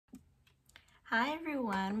Hi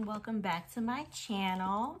everyone, welcome back to my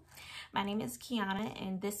channel. My name is Kiana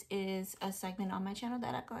and this is a segment on my channel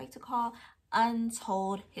that I like to call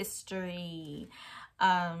Untold History.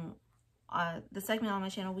 The segment on my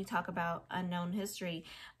channel, we talk about unknown history.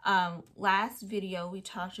 Last video we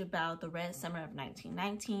talked about the Red Summer of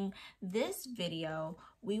 1919. This video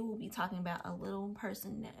we will be talking about a little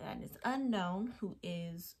person that is unknown, who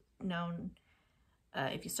is known,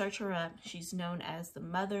 if you search her up, she's known as the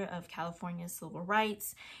mother of California's civil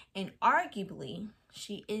rights, and arguably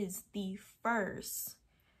she is the first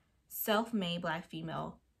self-made Black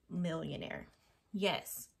female millionaire.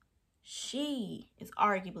 Yes, she is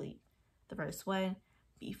arguably the first one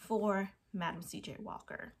before Madam C.J.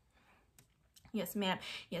 Walker. Yes, ma'am.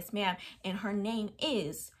 Yes, ma'am. And her name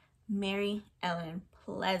is Mary Ellen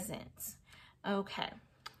Pleasant. Okay,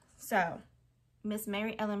 so Miss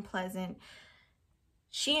Mary Ellen Pleasant,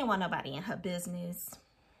 she didn't want nobody in her business.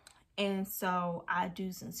 And so I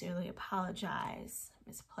do sincerely apologize,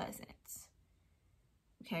 Miss Pleasant.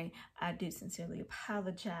 Okay, I do sincerely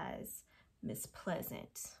apologize, Miss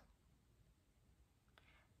Pleasant.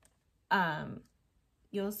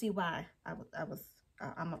 You'll see why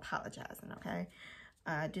I'm apologizing, okay?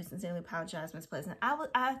 I do sincerely apologize, Miss Pleasant.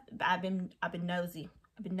 I've been nosy.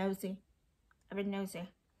 I've been nosy,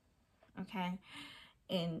 okay?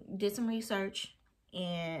 And did some research.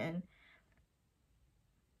 And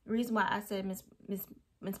the reason why I said Miss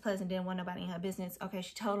Pleasant didn't want nobody in her business, okay,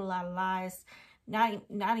 she told a lot of lies, not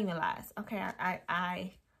even lies, okay,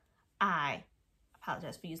 I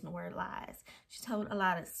apologize for using the word lies. She told a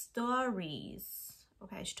lot of stories,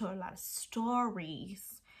 okay, she told a lot of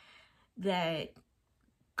stories that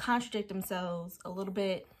contradict themselves a little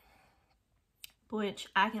bit, which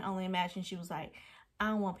I can only imagine she was like, I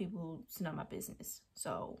don't want people to know my business,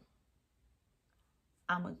 so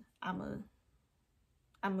I'm a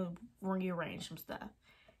rearrange some stuff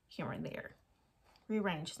here and there.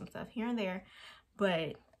 Rearrange some stuff here and there,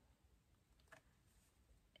 but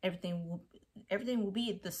everything will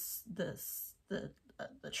be the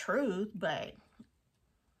truth, but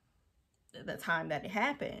the time that it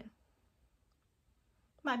happened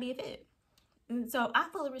might be a fit. And so I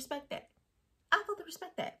fully respect that.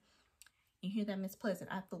 You hear that, Miss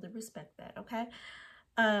Pleasant? I fully respect that, okay?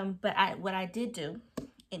 But what I did do,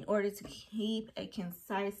 in order to keep a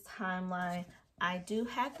concise timeline, I do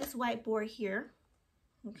have this whiteboard here,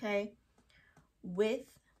 okay, with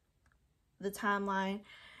the timeline,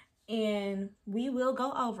 and we will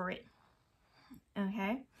go over it,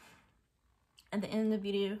 okay, at the end of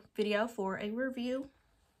the video for a review,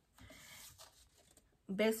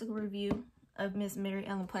 basic review of Miss Mary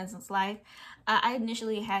Ellen Pleasant's life. I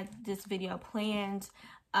initially had this video planned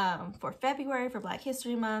for February, for Black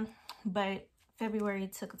History Month, but February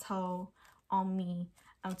took a toll on me.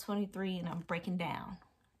 I'm 23 and I'm breaking down.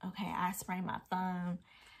 Okay, I sprained my thumb.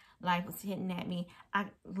 Life was hitting at me.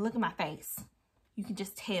 Look at my face. You can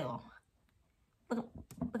just tell. Look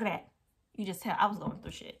at that. You just tell I was going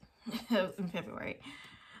through shit in February.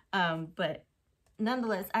 But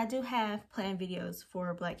nonetheless, I do have planned videos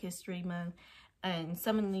for Black History Month, and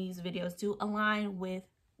some of these videos do align with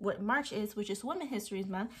what March is, which is Women's History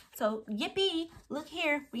Month. So yippee, look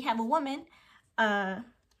here, we have a woman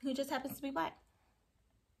who just happens to be Black,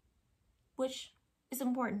 which is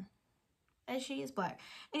important, as she is Black.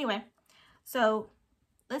 Anyway, so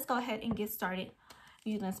let's go ahead and get started.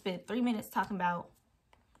 You're gonna spend 3 minutes talking about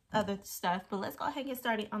other stuff, but let's go ahead and get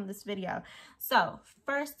started on this video. So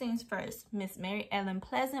first things first, Miss Mary Ellen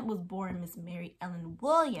Pleasant was born Miss Mary Ellen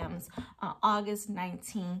Williams on August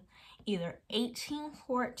 19, either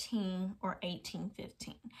 1814 or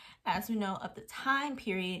 1815. As we know, of the time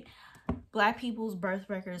period, Black people's birth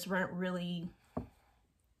records weren't really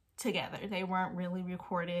together. They weren't really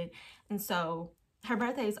recorded. And so her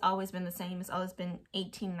birthday has always been the same. It's always been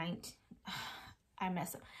 1819. I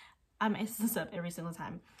mess this up every single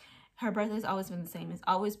time. Her birthday has always been the same. It's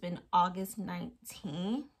always been August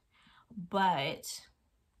 19, but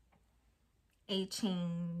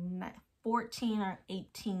 1814 or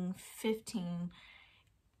 1815,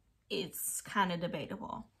 it's kind of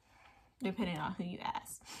debatable, depending on who you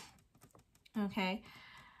ask. Okay,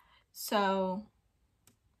 so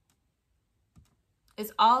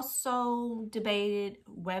it's also debated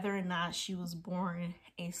whether or not she was born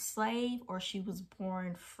a slave or she was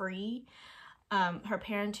born free. Her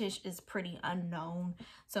parentage is pretty unknown.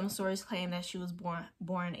 Some stories claim that she was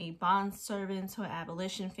born a bondservant to an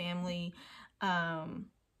abolition family,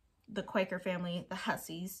 the Quaker family, the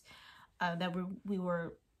Hussies, that we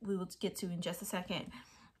will get to in just a second.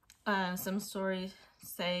 Some stories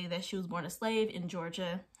say that she was born a slave in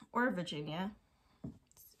Georgia or Virginia.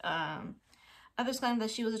 Others claim that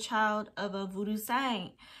she was a child of a voodoo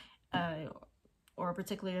saint, or a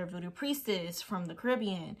particular voodoo priestess from the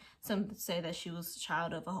Caribbean. Some say that she was a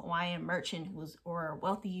child of a Hawaiian merchant or a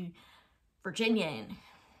wealthy Virginian.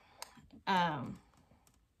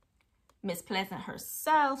 Miss Pleasant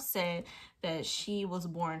herself said that she was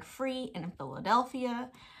born free in Philadelphia,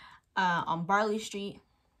 on Barley Street,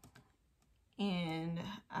 and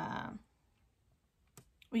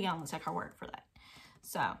we can only take her word for that.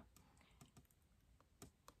 So,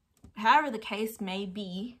 however the case may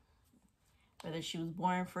be, whether she was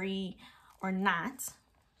born free or not,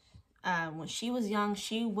 when she was young,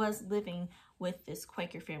 she was living with this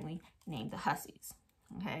Quaker family named the Hussies.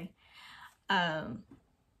 Okay, the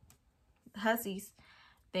Hussies,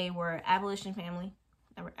 they were abolition family.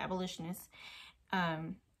 They were abolitionists,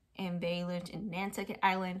 and they lived in Nantucket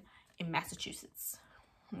Island in Massachusetts.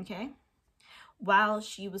 Okay, while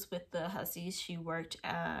she was with the Hussies, she worked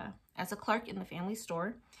as a clerk in the family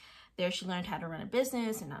store. There she learned how to run a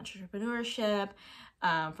business and entrepreneurship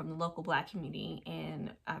from the local Black community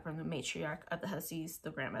and from the matriarch of the Hussies, the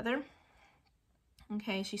grandmother.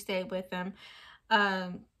 Okay, she stayed with them.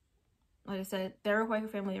 Like I said, they're a Quaker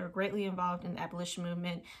family. They were greatly involved in the abolition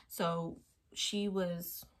movement. So she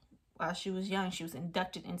was, while she was young, she was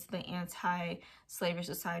inducted into the Anti-Slavery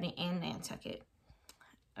Society in Nantucket.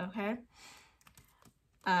 Okay.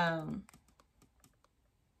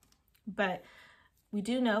 But we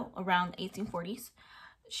do know around the 1840s,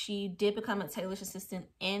 she did become a tailor's assistant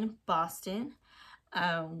in Boston,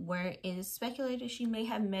 where it is speculated she may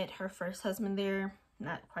have met her first husband there.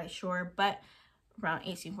 Not quite sure, but around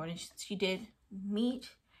 1840, she did meet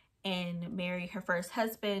and marry her first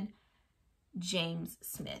husband, James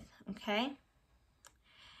Smith. Okay.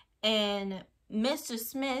 And Mr.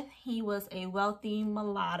 Smith, he was a wealthy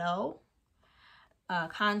mulatto,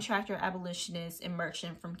 contractor, abolitionist, and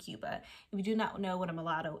merchant from Cuba. If you do not know what a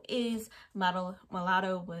mulatto is,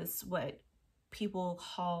 mulatto was what people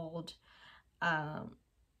called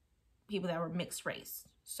people that were mixed race.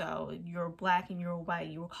 So you're Black and you're white,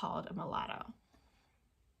 you were called a mulatto.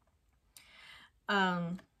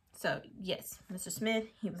 So yes, Mr. Smith,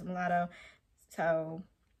 he was a mulatto. So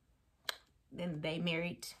then they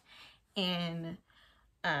married, and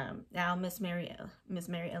now Miss Mary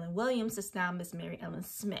Ellen Williams is now Miss Mary Ellen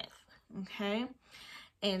Smith. Okay,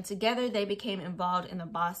 and together they became involved in the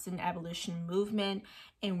Boston abolition movement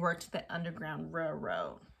and worked the Underground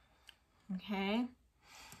Railroad. Okay,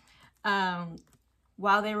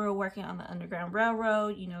 while they were working on the Underground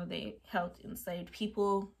Railroad, you know, they helped enslaved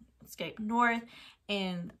people escape north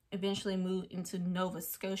and eventually moved into Nova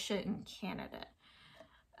Scotia in Canada.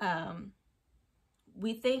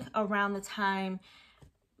 We think around the time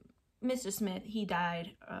Mr. Smith, he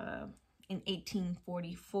died in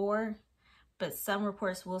 1844, but some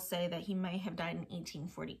reports will say that he may have died in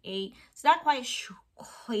 1848. It's not quite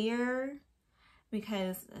clear,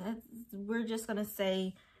 because we're just going to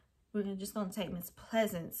say, we're just going to take Miss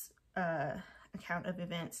Pleasant's account of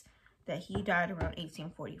events, that he died around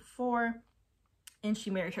 1844, and she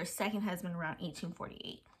married her second husband around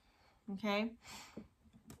 1848. Okay?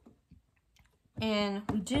 And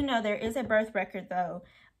we do know there is a birth record, though,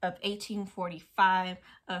 of 1845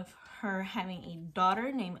 of her having a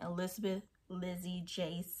daughter named Elizabeth Lizzie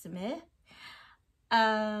J. Smith.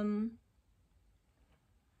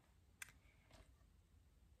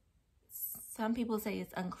 Some people say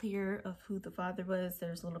it's unclear of who the father was.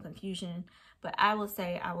 There's a little confusion, but I will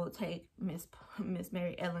say I will take Miss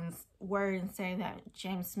Mary Ellen's word in saying that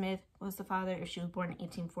James Smith was the father if she was born in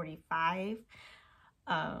 1845,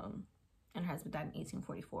 and her husband died in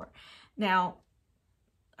 1844. Now,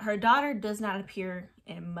 her daughter does not appear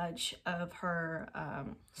in much of her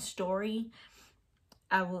story.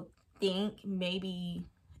 I would think maybe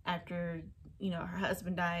after, you know, her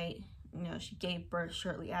husband died, you know, she gave birth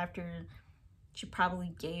shortly after. She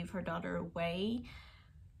probably gave her daughter away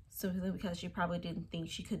simply because she probably didn't think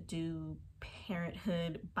she could do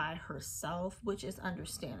parenthood by herself, which is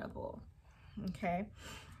understandable. Okay.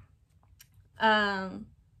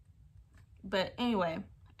 But anyway,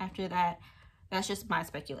 after that, that's just my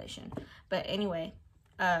speculation. But anyway,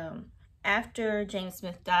 after James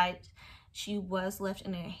Smith died, she was left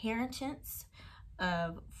an inheritance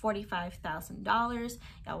of $45,000.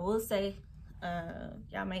 I will say,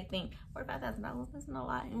 y'all may think $45,000, that's not a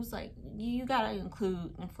lot. It was like, you gotta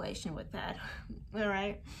include inflation with that. All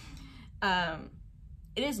right.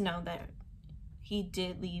 It is known that he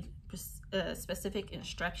did leave specific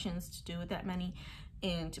instructions to do with that money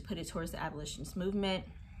and to put it towards the abolitionist movement.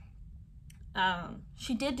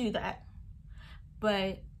 She did do that,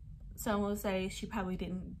 but some will say she probably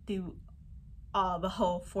didn't do the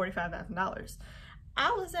whole $45,000.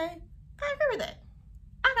 I would say, I agree with that.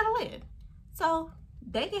 I gotta live. So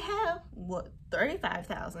they can have what,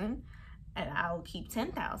 $35,000 and I'll keep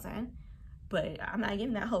 $10,000, but I'm not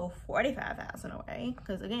giving that whole $45,000 away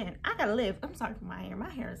because again, I gotta live. I'm sorry for my hair. My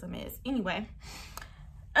hair is a mess. Anyway,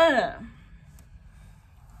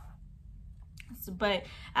 but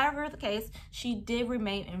however the case, she did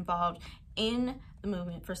remain involved in the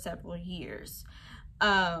movement for several years.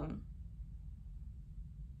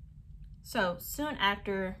 So soon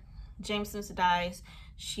after James Smith dies,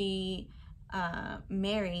 she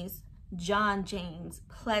marries John James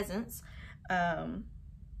Pleasance.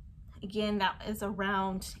 Again, that is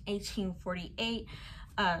around 1848.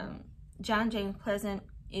 John James Pleasance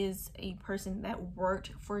is a person that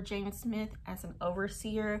worked for James Smith as an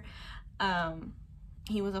overseer.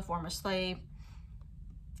 He was a former slave.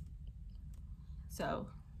 So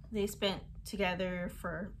they spent together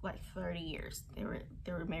for like 30 years. They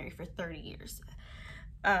were married for 30 years.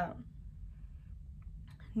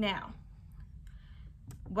 Now,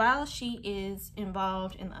 while she is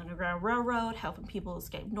involved in the Underground Railroad, helping people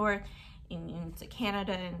escape north into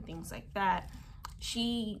Canada and things like that,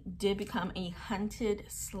 she did become a hunted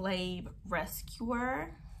slave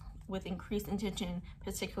rescuer with increased attention,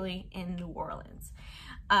 particularly in New Orleans.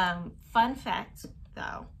 Fun fact,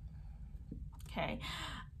 though, okay,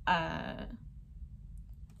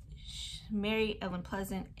 Mary Ellen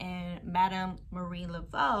Pleasant and Madame Marie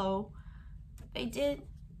Laveau, they did,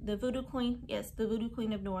 the Voodoo Queen, yes, the Voodoo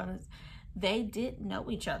Queen of New Orleans, they did know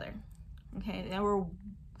each other, okay? They were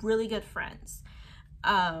really good friends.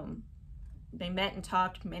 They met and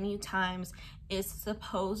talked many times. It's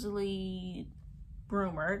supposedly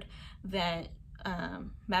rumored that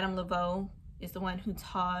Madame Laveau is the one who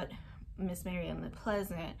taught Miss Mary Ellen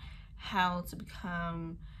Pleasant how to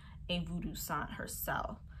become a voodoo saint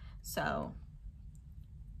herself. So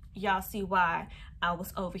y'all see why I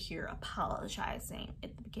was over here apologizing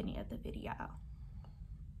at the beginning of the video.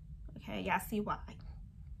 Okay, y'all see why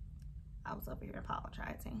I was over here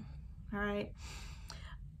apologizing. All right.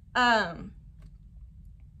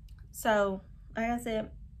 So like I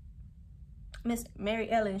said, Miss Mary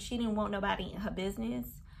Ellen, she didn't want nobody in her business.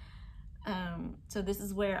 So this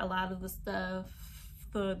is where a lot of the stuff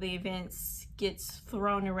for the events gets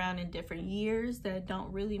thrown around in different years that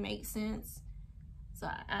don't really make sense. So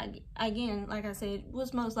again, like I said,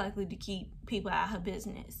 was most likely to keep people out of her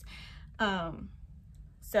business.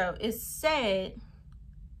 So it's said,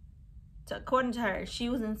 so according to her, she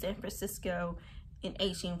was in San Francisco in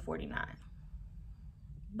 1849.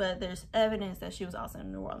 But there's evidence that she was also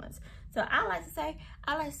in New Orleans. So I like to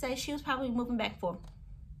say she was probably moving back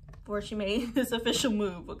before she made this official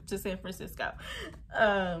move to San Francisco.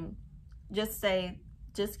 Just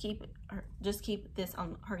keep this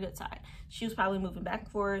on her good side. She was probably moving back and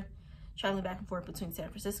forth, traveling back and forth between San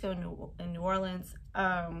Francisco and New Orleans,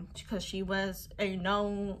 because she was a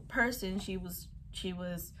known person. She was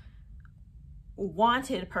a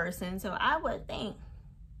wanted person. So I would think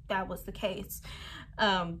that was the case.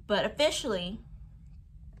 But official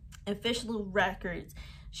records,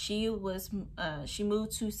 she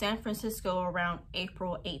moved to San Francisco around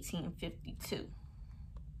April 1852.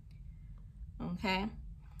 Okay.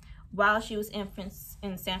 While she was in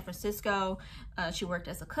San Francisco, she worked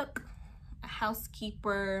as a cook, a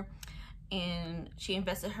housekeeper, and she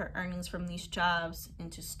invested her earnings from these jobs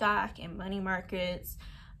into stock and money markets.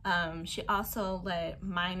 She also let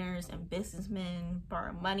minors and businessmen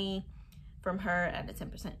borrow money from her at a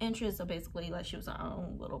 10% interest. So basically, like, she was her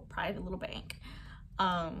own little private little bank.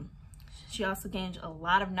 She also gained a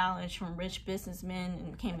lot of knowledge from rich businessmen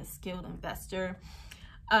and became a skilled investor.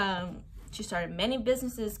 She started many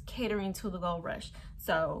businesses catering to the gold rush.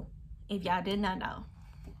 So if y'all did not know,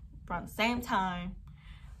 around the same time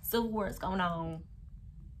Civil War is going on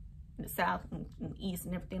in the South and the East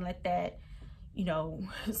and everything like that, you know,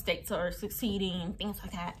 states are succeeding, things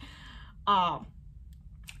like that.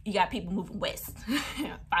 You got people moving west,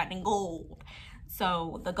 finding gold.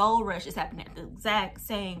 So the gold rush is happening at the exact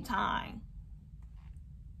same time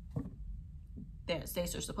that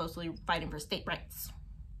states are supposedly fighting for state rights.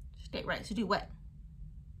 State rights to do what?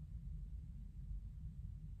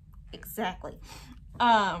 Exactly.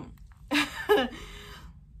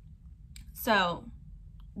 So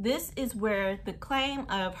this is where the claim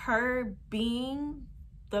of her being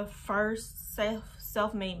the first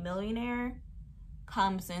self-made millionaire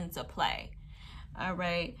comes into play. All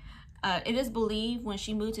right. It is believed when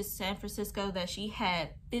she moved to San Francisco that she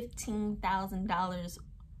had $15,000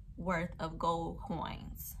 worth of gold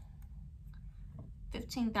coins.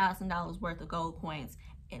 $15,000 worth of gold coins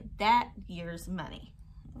in that year's money.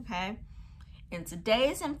 Okay. In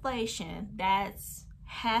today's inflation, that's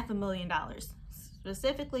 $500,000,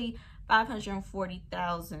 specifically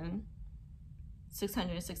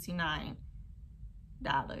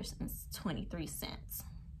 $540,669.23.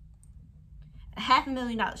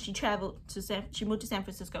 $500,000. She moved to San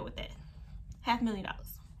Francisco with that. $500,000.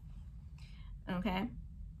 Okay.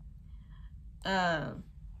 And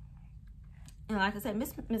like I said,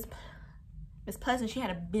 Miss Pleasant, she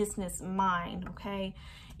had a business mind. Okay.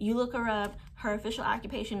 You look her up. Her official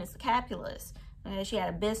occupation is a capitalist. Okay? She had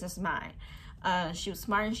a business mind. She was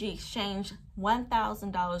smart, and she exchanged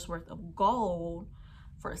 $1,000 worth of gold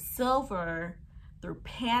for silver through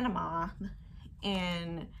Panama,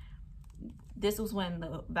 and this was when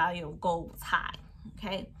the value of gold was high.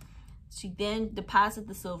 Okay, she then deposited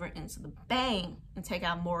the silver into the bank and take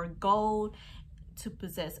out more gold to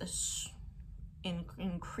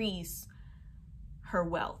increase her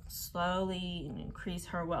wealth, slowly increase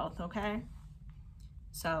her wealth. Okay,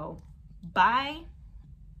 so by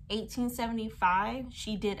 1875,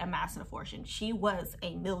 she did amass a fortune. She was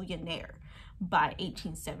a millionaire by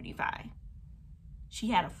 1875. She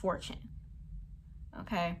had a fortune.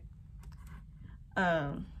 Okay.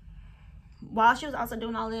 While she was also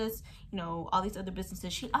doing all this, you know, all these other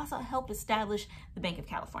businesses, she also helped establish the Bank of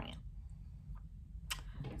California.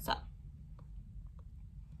 So,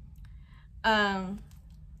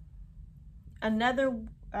 another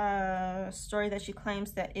story that she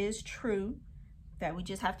claims that is true, that we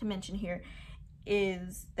just have to mention here,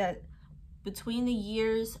 is that between the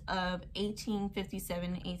years of 1857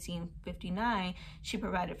 and 1859, she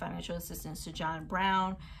provided financial assistance to John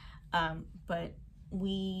Brown, but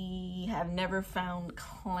we have never found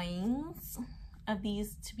claims of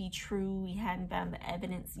these to be true. We hadn't found the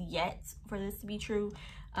evidence yet for this to be true,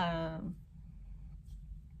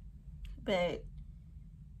 but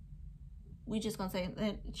we just gonna say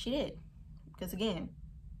that she did, because again,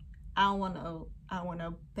 I don't want no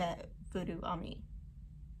bad voodoo on me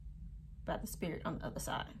by the spirit on the other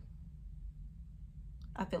side.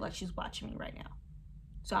 I feel like she's watching me right now,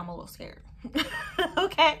 so I'm a little scared.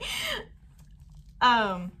 Okay.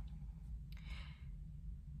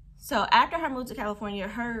 So after her move to California,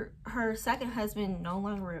 her second husband no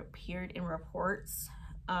longer appeared in reports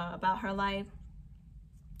about her life.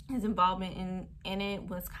 His involvement in it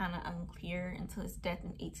was kind of unclear until his death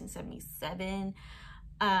in 1877.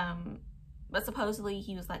 But supposedly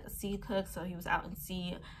he was like a sea cook, so he was out in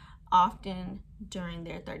sea often during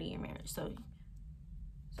their 30-year marriage. So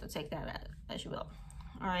take that as you will.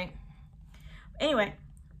 All right. Anyway,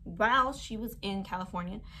 while she was in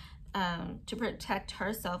California, to protect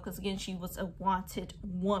herself, because again, she was a wanted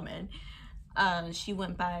woman, she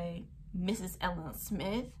went by Mrs. Ellen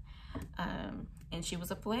Smith, and she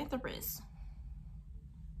was a philanthropist.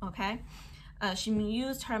 Okay. She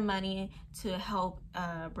used her money to help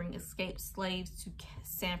bring escaped slaves to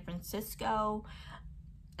San Francisco,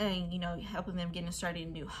 and, you know, helping them getting started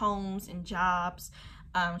in new homes and jobs.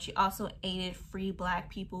 She also aided free Black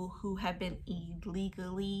people who have been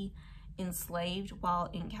illegally enslaved while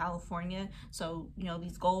in California. So, you know,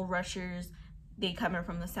 these gold rushers, they come in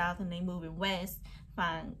from the South and they move in West,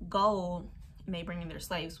 find gold, and they bring in their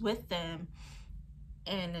slaves with them.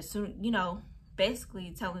 And as soon, you know,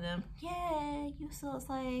 basically telling them, yeah, you're still a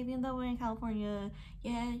slave, even though we're in California,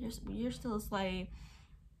 yeah, you're still a slave.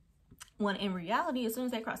 When in reality, as soon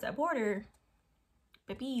as they crossed that border,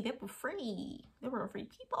 baby, they were free. They were free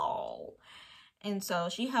people. And so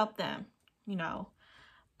she helped them, you know.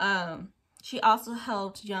 She also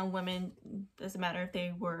helped young women, doesn't matter if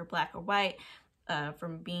they were Black or white,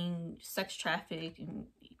 from being sex trafficked,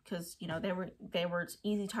 because, you know, they were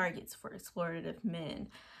easy targets for exploitative men.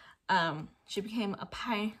 She became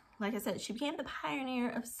like I said, she became the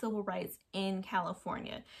pioneer of civil rights in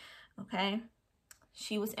California. Okay.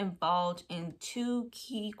 She was involved in 2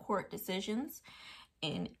 key court decisions.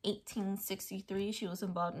 In 1863, she was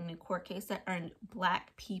involved in a court case that earned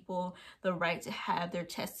Black people the right to have their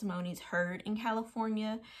testimonies heard in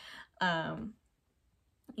California.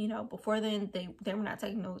 You know, before then, they were not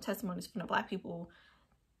taking no testimonies from the Black people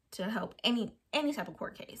to help any type of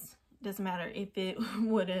court case. Doesn't matter if it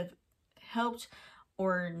would have helped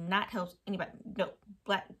or not helped anybody. No,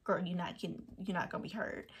 Black girl, you're not gonna be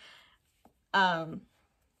heard.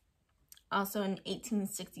 Also in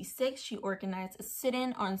 1866, she organized a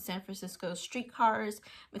sit-in on San Francisco streetcars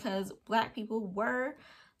because Black people were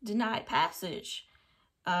denied passage.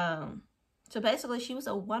 So basically, she was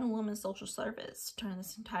a one-woman social service during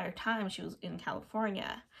this entire time she was in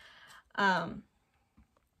California.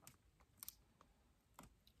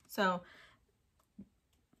 So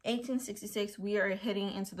 1866, we are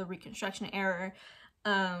heading into the Reconstruction era.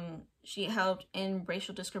 She helped in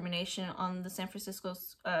racial discrimination on the San Francisco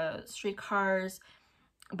streetcars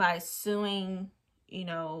by suing, you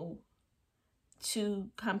know, two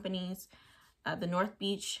companies, the North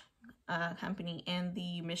Beach Company and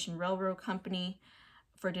the Mission Railroad Company,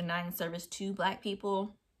 for denying service to Black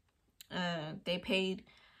people. They paid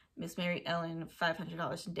Miss Mary Ellen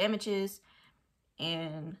 $500 in damages,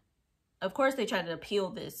 and of course they tried to appeal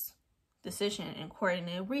this decision in court, and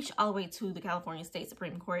it reached all the way to the California State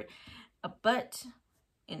Supreme Court. But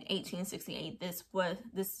in 1868, this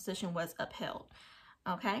decision was upheld.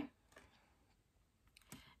 Okay.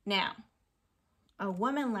 Now, a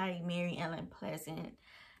woman like Mary Ellen Pleasant,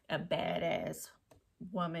 a badass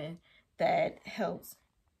woman that helps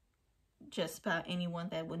just about anyone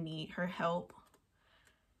that would need her help,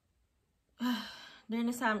 during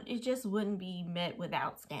this time, it just wouldn't be met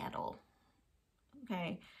without scandal.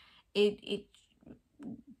 Okay, you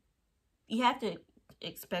have to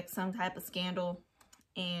expect some type of scandal,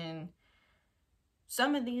 and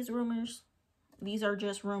some of these rumors, these are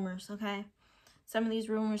just rumors, okay? Some of these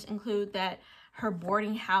rumors include that her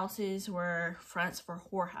boarding houses were fronts for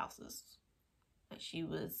whorehouses. That she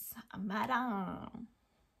was a madame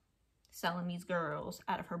selling these girls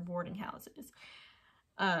out of her boarding houses.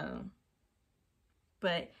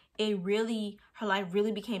 But her life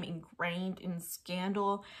really became ingrained in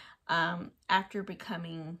scandal after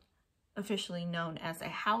becoming officially known as a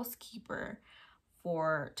housekeeper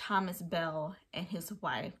for Thomas Bell and his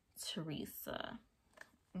wife, Teresa.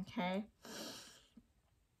 Okay.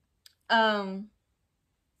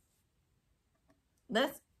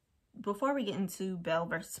 Before we get into Bell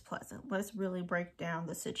versus Pleasant, let's really break down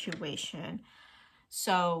the situation.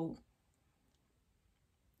 So,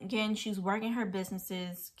 again, she's working her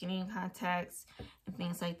businesses, getting contacts and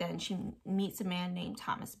things like that, and she meets a man named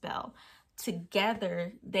Thomas Bell.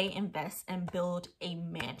 Together, they invest and build a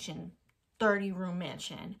mansion, 30-room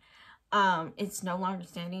mansion. It's no longer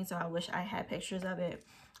standing, so I wish I had pictures of it.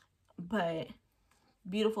 But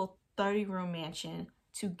beautiful 30-room mansion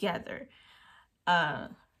together.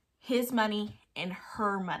 His money and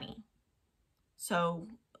her money. So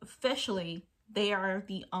officially, they are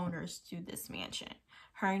the owners to this mansion.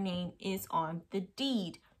 Her name is on the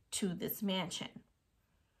deed to this mansion.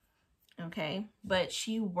 Okay, but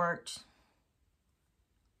she worked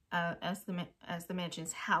as the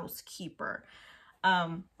mansion's housekeeper.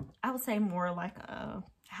 I would say more like a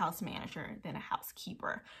house manager than a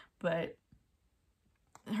housekeeper, but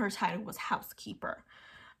her title was housekeeper.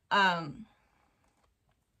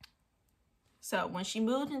 So when she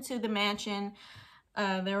moved into the mansion,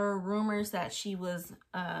 there were rumors that she was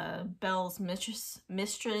Belle's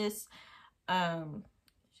mistress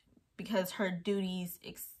because her duties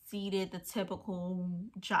exceeded the typical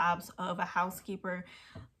jobs of a housekeeper,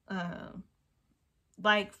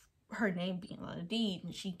 like her name being on the deed,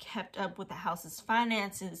 and she kept up with the house's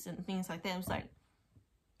finances and things like that. It was like,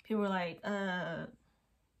 people were like,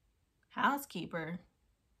 housekeeper?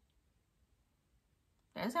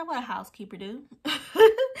 Is that what a housekeeper do?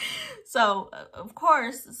 So, of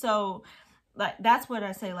course, so, like, that's what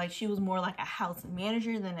I say, like, she was more like a house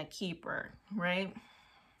manager than a keeper, right?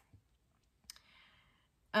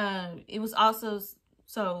 It was also,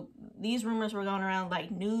 so, these rumors were going around,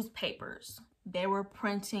 like, newspapers. They were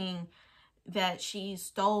printing that she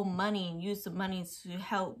stole money and used the money to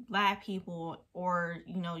help Black people, or,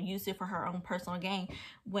 you know, used it for her own personal gain,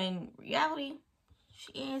 when reality,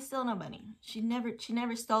 she ain't steal no money. She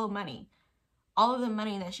never stole money. All of the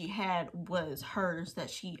money that she had was hers, that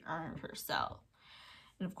she earned herself.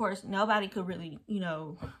 And of course, nobody could really, you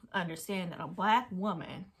know, understand that a Black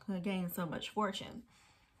woman could gain so much fortune.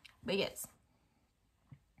 But yes.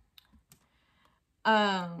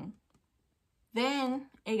 Then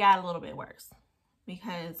it got a little bit worse,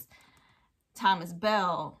 because Thomas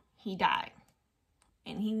Bell, he died.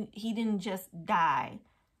 And he didn't just die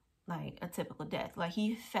like a typical death. Like,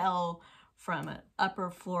 he fell from an upper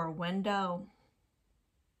floor window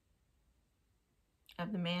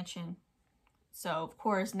of the mansion. So, of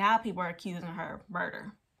course, now people are accusing her of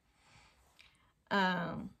murder.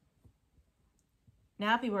 Now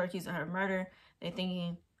people are accusing her of murder. They're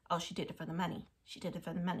thinking, oh, she did it for the money. She did it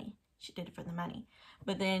for the money. She did it for the money.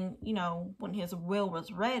 But then, you know, when his will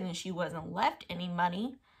was read and she wasn't left any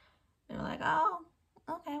money, they're like, oh,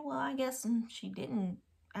 okay, well, I guess she didn't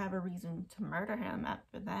have a reason to murder him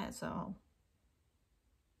after that, so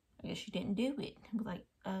I guess she didn't do it. I was like,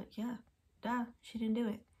 yeah, duh, she didn't do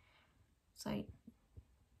it. It's like,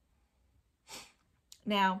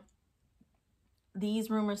 now, these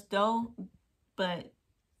rumors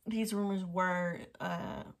these rumors were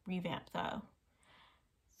revamped though.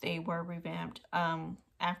 They were revamped.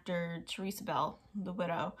 after Teresa Bell, the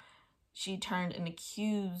widow, she turned and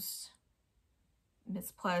accused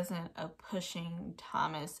Miss Pleasant of pushing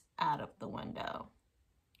Thomas out of the window.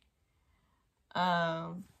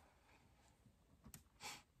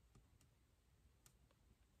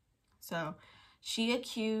 So she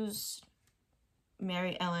accused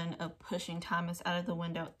Mary Ellen of pushing Thomas out of the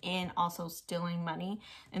window and also stealing money,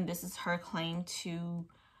 and this is her claim to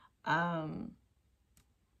the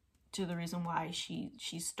reason why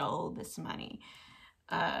she stole this money.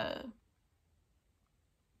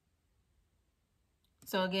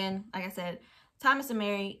 So again, like I said, Thomas and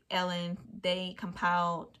Mary Ellen, they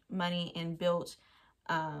compiled money and built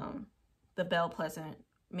the Bell Pleasant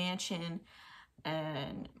mansion,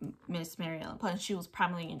 and Miss Mary Ellen Pleasant, she was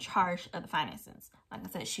primarily in charge of the finances. Like I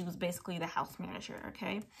said, she was basically the house manager,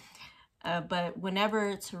 okay? But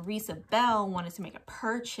whenever Teresa Bell wanted to make a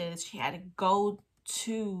purchase, she had to go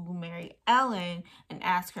to Mary Ellen and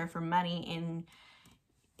ask her for money,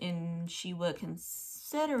 and she would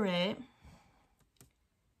consider it.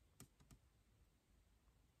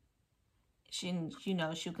 She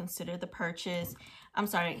would consider the purchase. I'm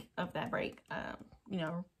sorry of that break.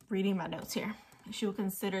 Reading my notes here. She would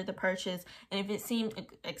consider the purchase, and if it seemed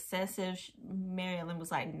excessive, Mary Ellen was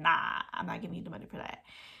like, "Nah, I'm not giving you the money for that."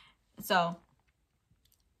 So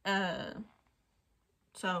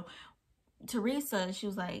Teresa, she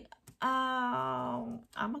was like, "Oh,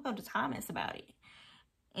 I'm gonna go to Thomas about it,"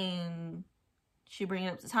 and she bring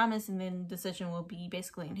it up to Thomas, and then the decision will be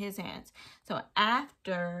basically in his hands. So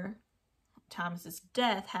after Thomas's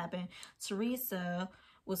death happened, Teresa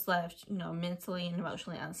was left, mentally and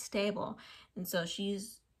emotionally unstable, and so she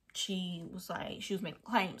was making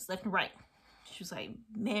claims left and right. She was like,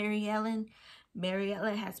 Mary Ellen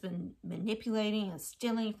has been manipulating and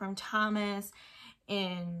stealing from Thomas,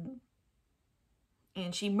 and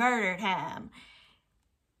she murdered him.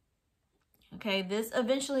 Okay, this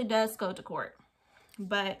eventually does go to court,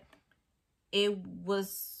 but they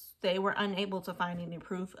were unable to find any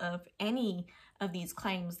proof of any of these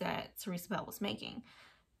claims that Teresa Bell was making.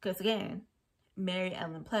 Because again, Mary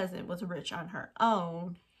Ellen Pleasant was rich on her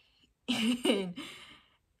own, and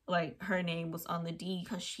like her name was on the deed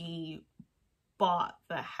because she bought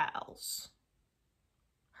the house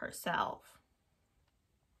herself.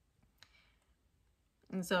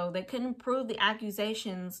 And so they couldn't prove the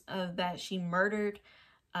accusations of that she murdered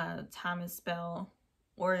Thomas Bell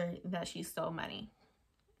or that she stole money.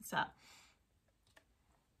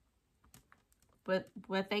 But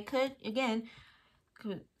what they could,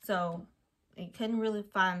 so they couldn't really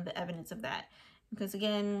find the evidence of that, because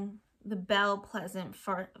again, the Bell Pleasant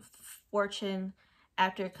fortune,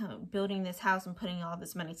 after building this house and putting all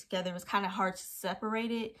this money together, it was kind of hard to separate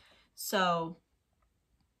it. So,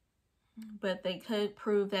 but they could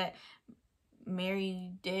prove that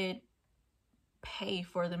Mary did pay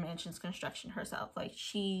for the mansion's construction herself. Like,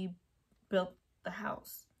 she built the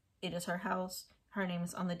house. It is her house. Her name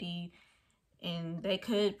is on the deed. And they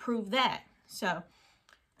could prove that. So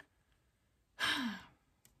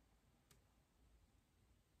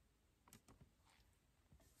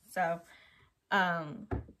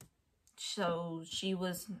she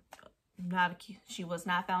was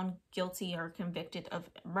not found guilty or convicted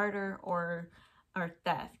of murder or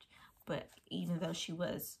theft. But even though she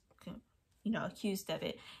was, accused of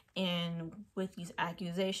it, and with these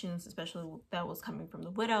accusations, especially that was coming from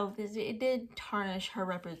the widow, it did tarnish her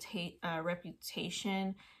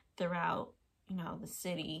reputation throughout, the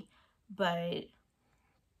city. But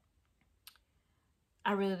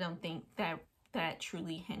I really don't think that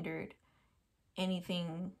truly hindered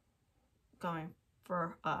anything going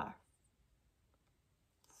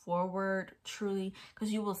forward, truly,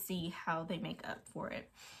 because you will see how they make up for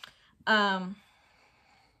it.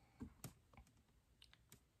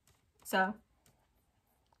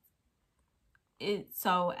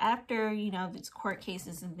 So after, these court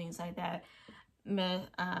cases and things like that,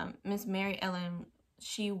 Miss Mary Ellen,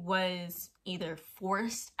 she was either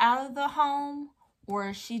forced out of the home,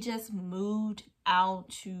 or she just moved out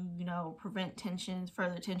to, prevent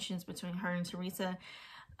further tensions between her and Teresa.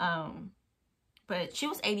 But she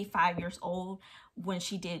was 85 years old when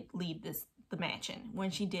she did leave the mansion,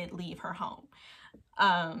 when she did leave her home.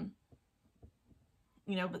 But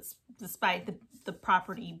despite the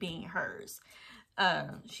property being hers,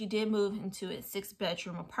 she did move into a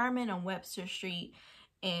 6-bedroom apartment on Webster Street.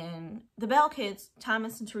 And the Bell kids,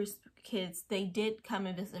 Thomas and Teresa's kids, they did come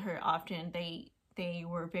and visit her often. They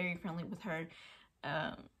were very friendly with her.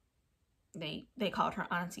 They called her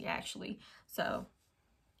auntie, actually. So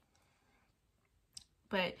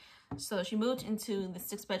But so she moved into the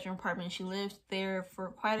 6-bedroom apartment. She lived there for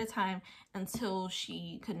quite a time until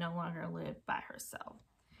she could no longer live by herself.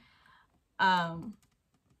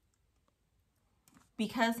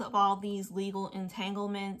 Because of all these legal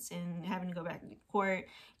entanglements and having to go back to court,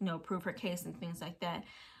 you know, prove her case and things like that,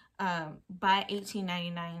 by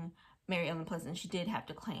 1899, Mary Ellen Pleasant, she did have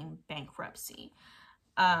to claim bankruptcy.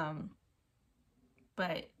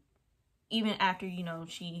 But even after, you know,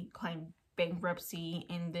 she claimed bankruptcy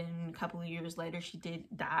and then a couple of years later she did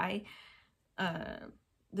die,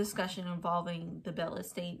 discussion involving the Bell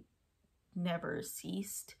estate never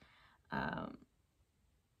ceased.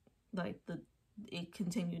 It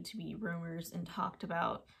continued to be rumors and talked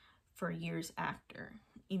about for years after,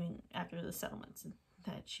 even after the settlements,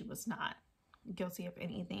 that she was not guilty of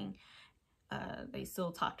anything. They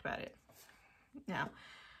still talked about it. Now,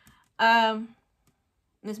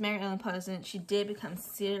 Miss Mary Ellen Pleasant, she did become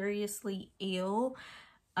seriously ill.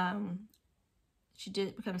 She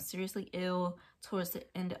did become seriously ill towards the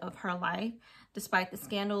end of her life. Despite the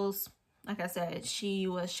scandals, like I said, she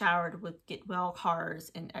was showered with get well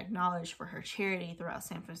cards and acknowledged for her charity throughout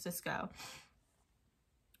San Francisco.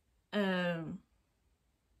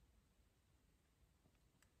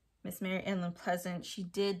 Miss Mary Ellen Pleasant, she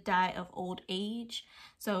did die of old age.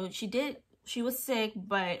 So she was sick,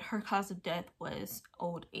 but her cause of death was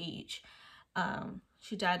old age.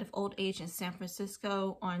 She died of old age in San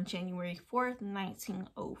Francisco on January 4th,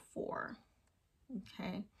 1904.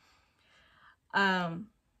 Okay.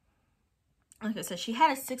 Like I said, she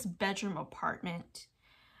had a 6-bedroom apartment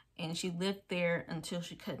and she lived there until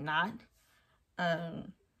she could not.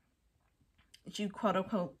 She quote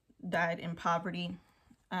unquote died in poverty.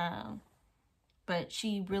 But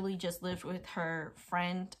she really just lived with her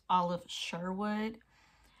friend Olive Sherwood,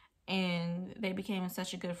 and they became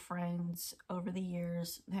such a good friends over the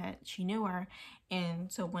years that she knew her.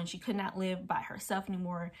 And so when she could not live by herself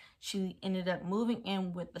anymore, she ended up moving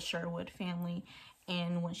in with the Sherwood family.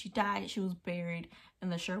 And when she died, she was buried in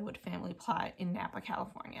the Sherwood family plot in Napa,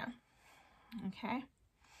 California. Okay.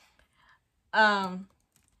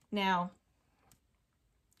 Now,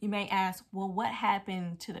 you may ask, well, what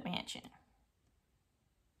happened to the mansion?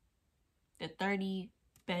 The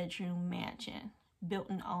 30-bedroom mansion built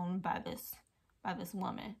and owned by this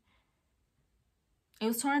woman. It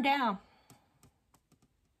was torn down.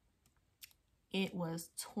 It was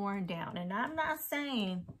torn down. And I'm not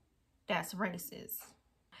saying that's racist.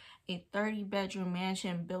 A 30-bedroom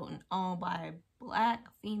mansion built and owned by a Black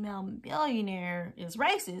female millionaire is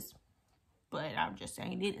racist, but I'm just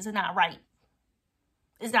saying it is not right.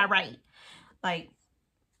 It's not right. Like,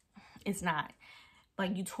 it's not.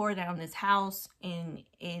 Like, you tore down this house and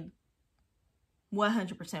it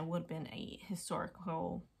 100% would have been a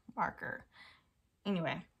historical marker.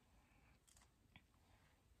 Anyway.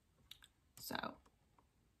 So.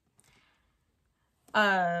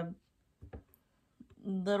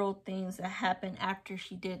 Little things that happened after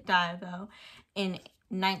she did die, though. In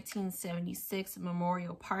 1976,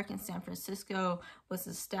 Memorial Park in San Francisco was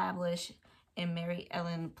established in Mary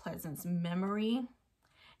Ellen Pleasant's memory.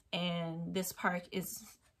 And this park is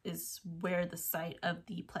where the site of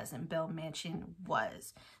the Pleasant Bell Mansion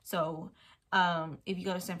was. So if you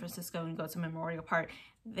go to San Francisco and you go to Memorial Park,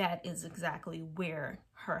 that is exactly where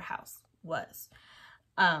her house was.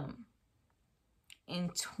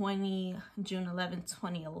 In June 11,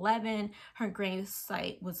 2011, her grave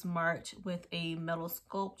site was marked with a metal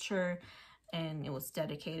sculpture, and it was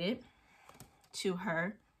dedicated to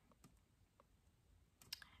her.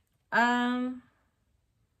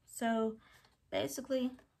 So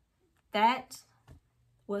basically, that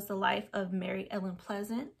was the life of Mary Ellen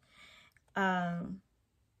Pleasant.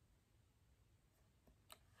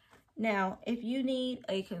 Now, if you need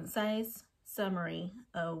a concise summary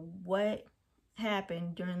of what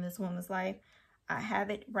happened during this woman's life, I have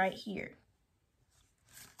it right here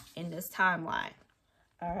in this timeline.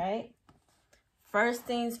 All right. First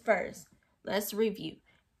things first, let's review.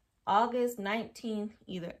 August 19th,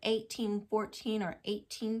 either 1814 or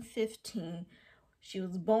 1815, she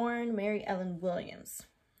was born Mary Ellen Williams.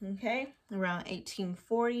 Okay. Around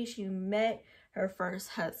 1840, she met her first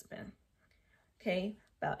husband. Okay.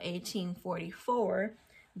 About 1844,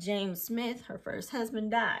 James Smith, her first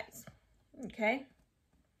husband, dies. Okay.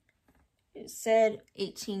 It said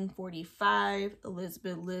 1845,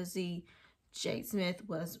 Elizabeth Lizzie J. Smith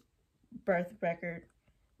birth record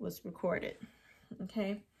was recorded.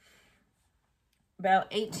 Okay.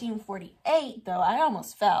 About 1848, though, I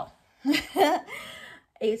almost fell.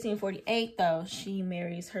 1848, though, she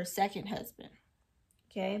marries her second husband.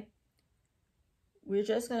 Okay. We're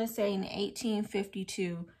just going to say in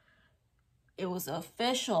 1852, it was an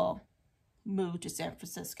official move to San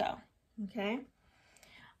Francisco. Okay.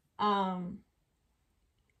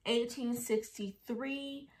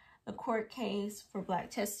 1863, a court case for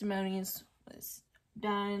Black testimonies was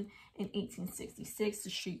done. In 1866, the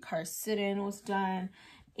streetcar sit-in was done.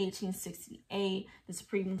 1868, the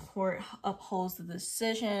Supreme Court upholds the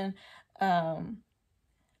decision of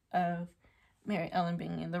Mary Ellen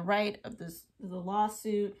being in the right of the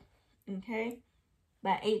lawsuit. Okay.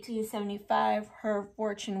 By 1875, her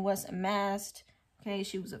fortune was amassed. Okay.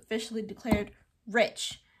 She was officially declared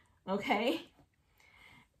rich. Okay.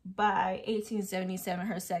 By 1877,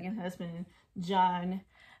 her second husband, John,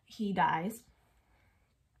 he dies.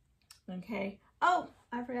 Okay. Oh,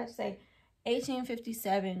 I forgot to say,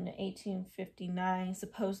 1857 to 1859,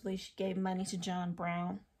 supposedly she gave money to John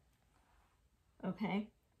Brown. Okay.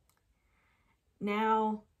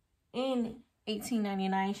 Now, in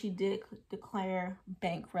 1899, she did declare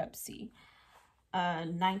bankruptcy.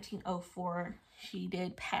 1904, she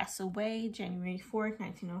did pass away, January 4th,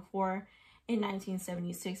 1904. In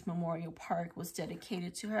 1976, Memorial Park was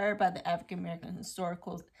dedicated to her by the African American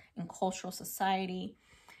Historical and Cultural Society.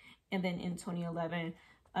 And then in 2011,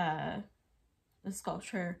 the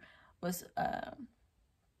sculpture was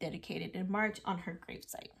dedicated in March on her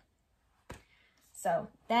gravesite. So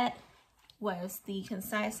that was the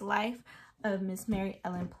concise life of Miss Mary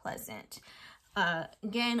Ellen Pleasant.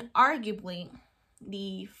 Again, arguably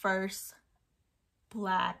the first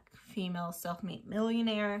Black female self-made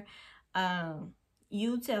millionaire.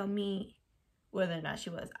 You tell me whether or not she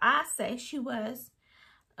was. I say she was.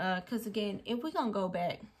 Because again, if we're gonna go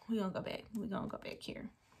back, we're gonna go back here.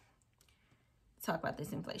 Talk about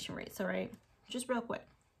this inflation rates, all right? Just real quick.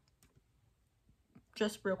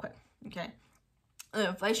 Okay. The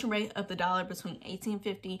inflation rate of the dollar between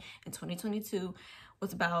 1850 and 2022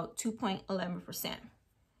 was about 2.11%,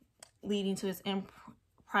 leading to its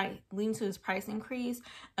price increase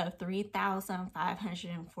of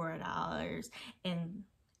 $3,504 and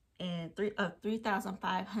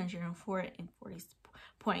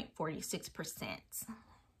 $3,504.46%.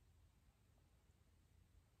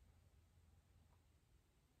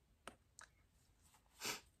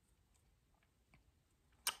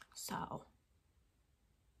 So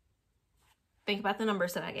think about the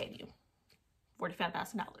numbers that I gave you.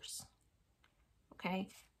 $45,000. Okay,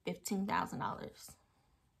 $15,000.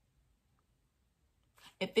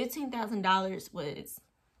 If $15,000 was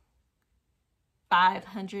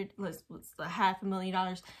was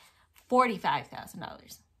 $500,000,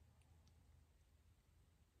 $45,000.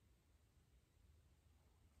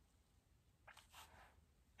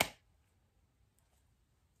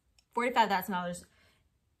 $45,000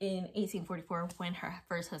 in 1844 when her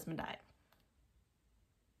first husband died.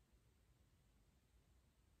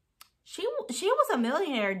 She was a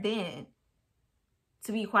millionaire then.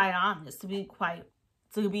 To be quite honest,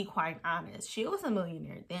 she was a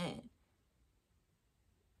millionaire then.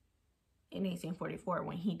 In 1844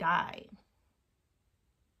 when he died.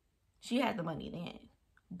 She had the money then,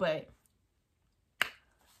 but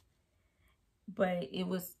it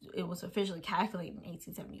was officially calculated in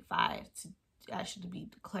 1875 to actually be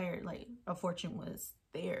declared like a fortune was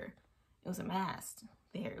there. It was amassed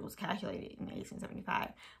there. It was calculated in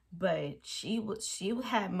 1875, but she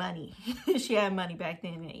had money. She had money back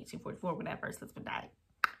then in 1844 when that first husband died.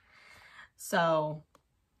 So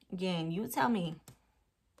again, you tell me.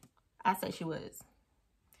 I say she was.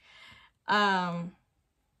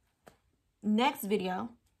 Next video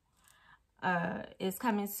is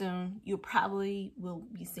coming soon. You probably will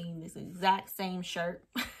be seeing this exact same shirt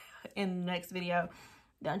in the next video.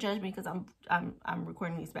 Don't judge me because I'm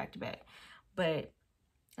recording these back to back. But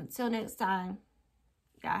until next time,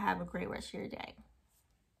 y'all have a great rest of your day.